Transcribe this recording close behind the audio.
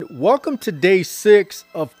Welcome to day 6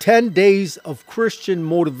 of 10 days of Christian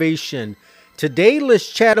motivation. Today,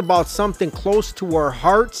 let's chat about something close to our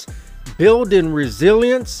hearts, building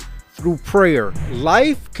resilience through prayer.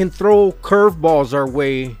 Life can throw curveballs our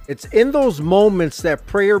way. It's in those moments that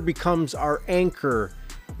prayer becomes our anchor.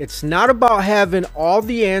 It's not about having all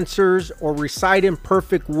the answers or reciting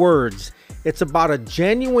perfect words. It's about a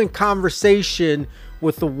genuine conversation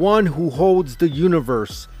with the one who holds the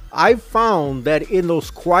universe. I've found that in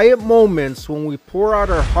those quiet moments when we pour out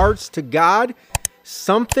our hearts to God,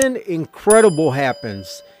 something incredible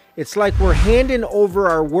happens. It's like we're handing over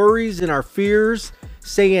our worries and our fears,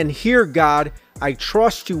 saying, "Here, God, I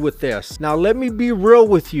trust you with this." Now, let me be real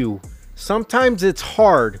with you. Sometimes it's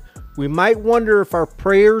hard. We might wonder if our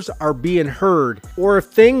prayers are being heard or if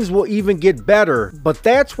things will even get better. But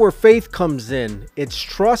that's where faith comes in. It's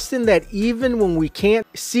trusting that even when we can't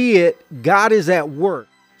see it, God is at work.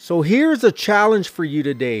 So here's a challenge for you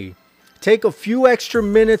today. Take a few extra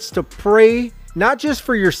minutes to pray, not just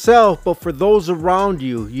for yourself, but for those around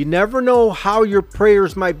you. You never know how your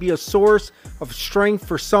prayers might be a source of strength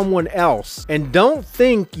for someone else. And don't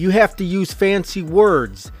think you have to use fancy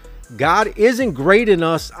words. God isn't grading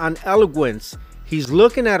us on eloquence. He's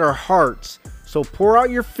looking at our hearts. So pour out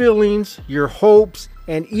your feelings, your hopes,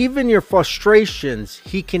 and even your frustrations.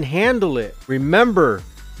 He can handle it. Remember,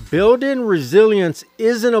 building resilience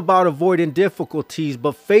isn't about avoiding difficulties,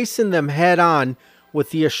 but facing them head on with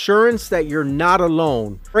the assurance that you're not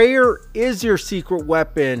alone. Prayer is your secret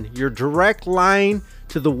weapon, your direct line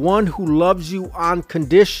to the one who loves you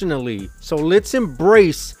unconditionally. So let's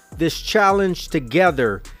embrace this challenge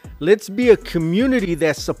together. Let's be a community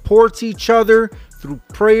that supports each other through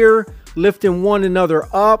prayer, lifting one another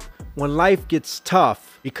up when life gets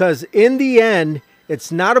tough. Because in the end,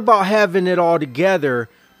 it's not about having it all together,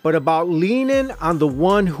 but about leaning on the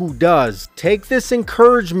one who does. Take this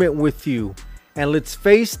encouragement with you, and let's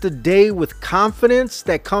face the day with confidence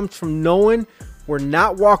that comes from knowing we're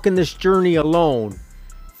not walking this journey alone.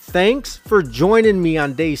 Thanks for joining me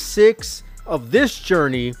on day 6 of this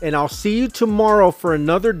journey, and I'll see you tomorrow for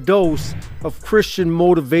another dose of Christian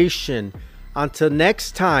motivation. Until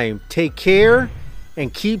next time, take care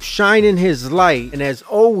and keep shining His light. And as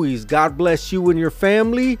always, God bless you and your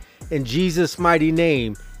family in Jesus' mighty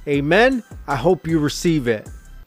name. Amen. I hope you receive it.